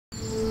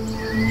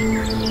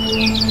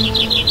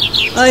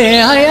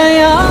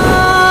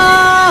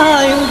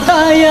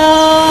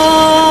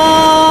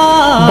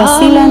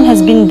Basilan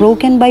has been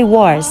broken by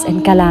wars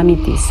and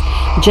calamities,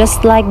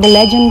 just like the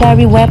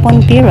legendary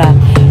weapon pira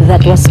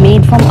that was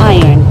made from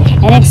iron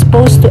and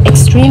exposed to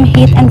extreme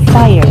heat and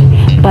fire,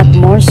 but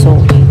more so,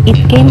 it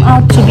came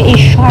out to be a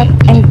sharp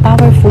and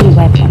powerful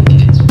weapon,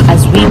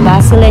 as we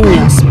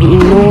Basileños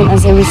being known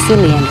as a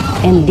resilient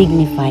and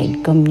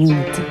dignified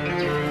community.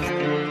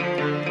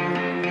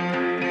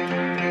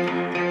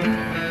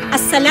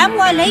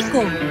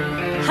 Assalamualaikum.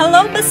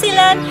 Hello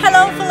Basilan,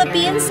 hello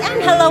Philippines,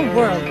 and hello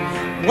world.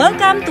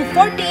 Welcome to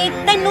 48th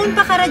Tennun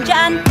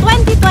Pakaradjaan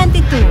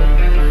 2022.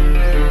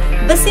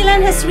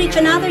 Basilan has reached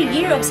another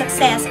year of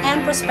success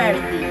and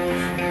prosperity.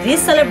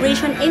 This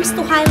celebration aims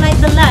to highlight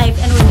the life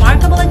and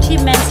remarkable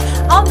achievements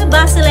of the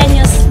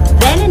Basileños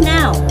then and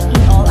now in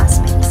all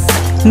aspects.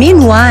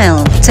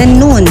 Meanwhile,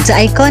 Tennun, the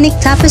iconic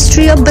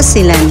tapestry of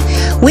Basilan,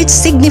 which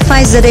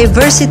signifies the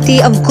diversity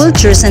of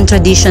cultures and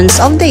traditions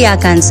of the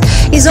Yakans,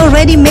 is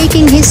already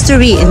making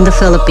history in the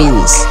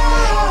Philippines.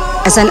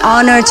 As an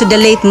honor to the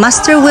late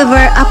master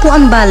weaver Apuh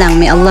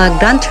Ambalang, may Allah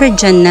grant her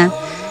Jannah,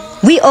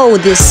 we owe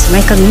this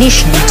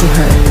recognition to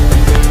her.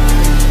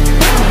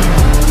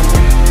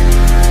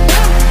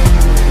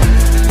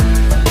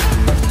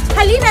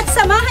 Halina't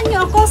samahan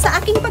niyo ako sa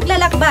aking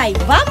paglalakbay.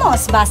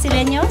 Vamos,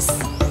 Basileños!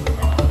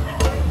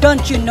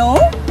 Don't you know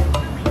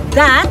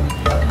that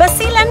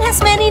Basilan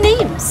has many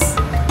names?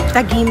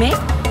 Tagime,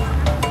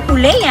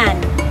 Uleyan,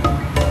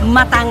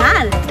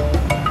 Matangal,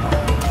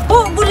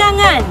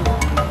 Pugulangan,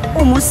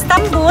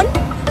 Umustambon,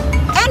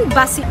 and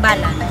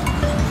Basibalan.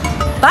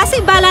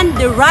 Basibalan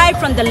derived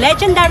from the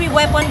legendary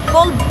weapon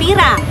called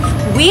pira,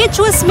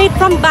 which was made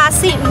from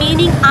basi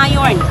meaning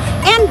iron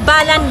and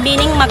balan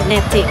meaning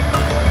magnetic.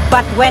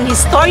 But when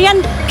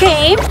historian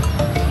came,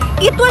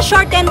 it was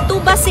shortened to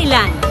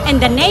Basilan,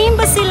 and the name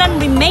Basilan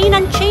remained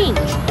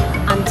unchanged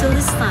until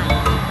this time.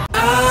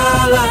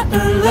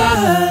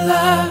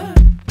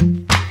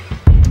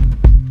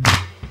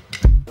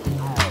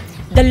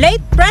 The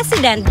late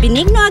President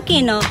Benigno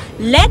Aquino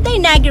led the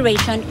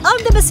inauguration of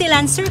the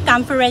Basilan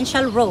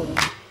Circumferential Road.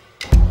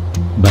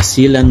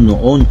 Basilan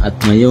noon at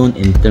ngayon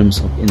in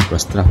terms of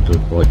infrastructure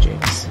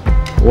projects.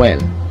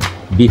 Well,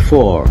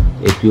 before,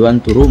 if you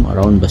want to roam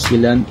around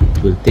Basilan, it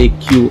will take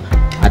you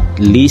at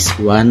least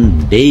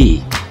 1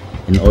 day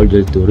in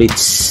order to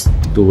reach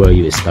to where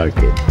you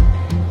started.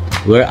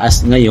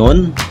 Whereas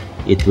ngayon,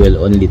 it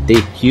will only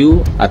take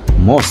you at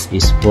most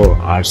is 4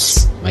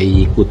 hours.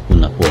 Maiikot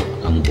mo na po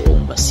ang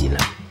buong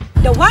Basilan.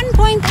 The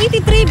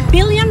 1.83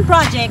 billion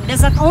project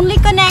does not only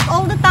connect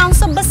all the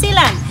towns of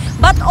Basilan,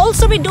 but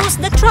also reduce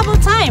the travel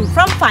time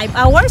from 5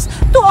 hours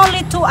to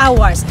only 2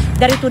 hours,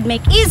 that it would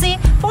make easy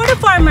for the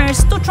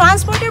farmers to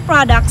transport their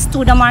products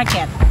to the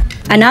market.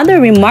 Another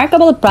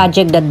remarkable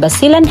project that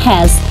Basilan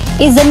has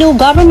is the new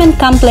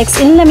government complex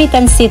in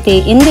Lamitan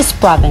City in this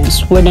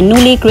province, where the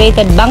newly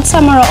created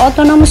Bangsamoro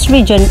Autonomous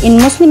Region in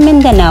Muslim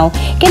Mindanao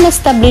can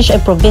establish a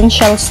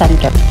provincial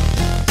center.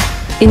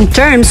 In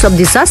terms of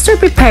disaster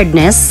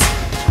preparedness,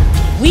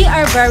 we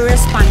are very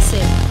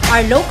responsive.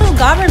 Our local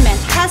government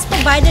has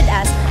provided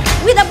us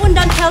with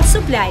abundant health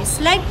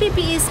supplies like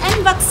PPEs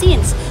and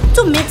vaccines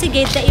to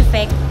mitigate the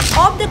effect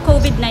of the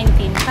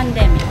COVID-19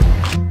 pandemic.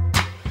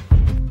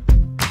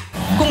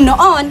 Kung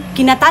noon,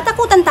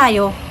 kinatatakutan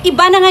tayo,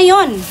 iba na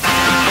ngayon.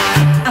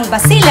 Ang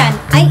Basilan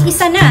ay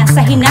isa na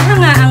sa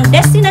hinahangaang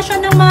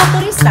destinasyon ng mga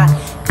turista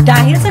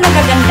dahil sa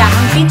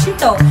nagagandahang beach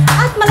ito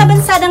at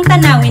malabansadang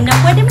tanawin na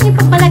pwede mong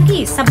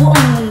ipagmalaki sa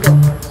buong mundo.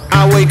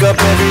 I wake up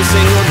every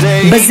single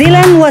day.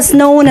 Basilan was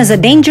known as a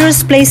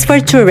dangerous place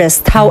for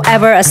tourists.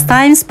 However, as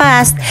times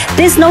passed,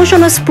 this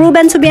notion was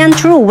proven to be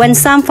untrue when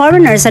some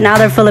foreigners and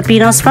other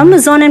Filipinos from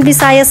Luzon and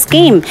Visayas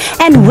came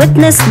and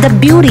witnessed the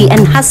beauty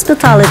and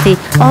hospitality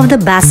of the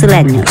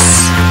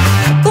Basileños.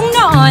 Kung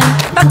noon,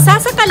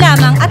 pagsasaka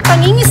lamang at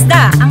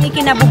pangingisda ang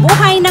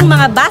ikinabubuhay ng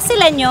mga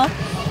Basileño,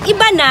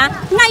 iba na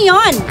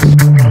ngayon.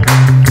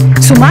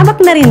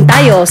 Sumabak na rin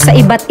tayo sa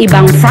iba't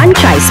ibang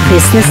franchise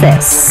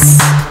businesses.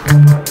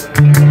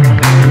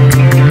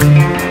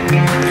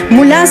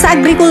 Mula sa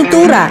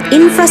agrikultura,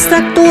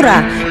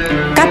 infrastruktura,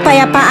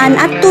 kapayapaan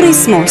at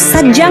turismo,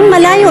 sadyang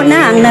malayo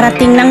na ang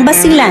narating ng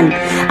Basilan.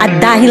 At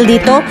dahil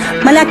dito,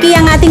 malaki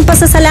ang ating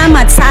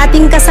pasasalamat sa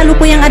ating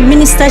kasalukuyang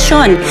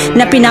administrasyon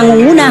na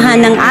pinangungunahan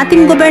ng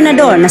ating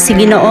gobernador na si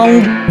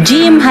Ginoong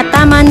Jim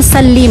Hataman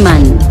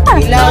Saliman.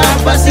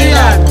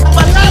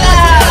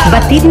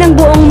 Batid ng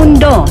buong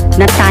mundo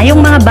na tayong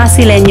mga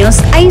Basileños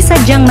ay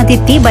sadyang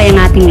matitibay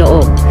ang ating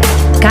loob.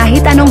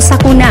 Kahit anong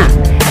sakuna,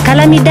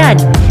 kalamidad,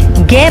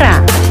 gyera,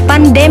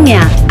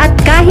 pandemya at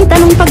kahit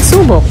anong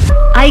pagsubok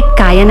ay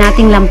kaya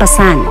nating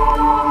lampasan.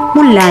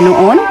 Mula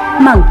noon,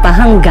 magpa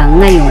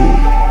hanggang ngayon.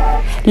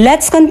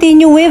 Let's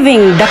continue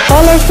weaving the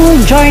colorful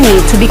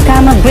journey to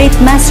become a great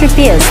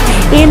masterpiece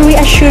in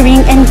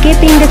reassuring and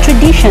keeping the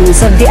traditions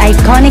of the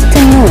iconic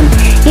Tennun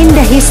in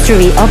the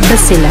history of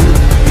Basilan.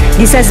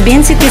 This has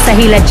been Sitti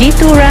G.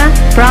 Tura,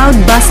 proud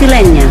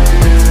Basileña.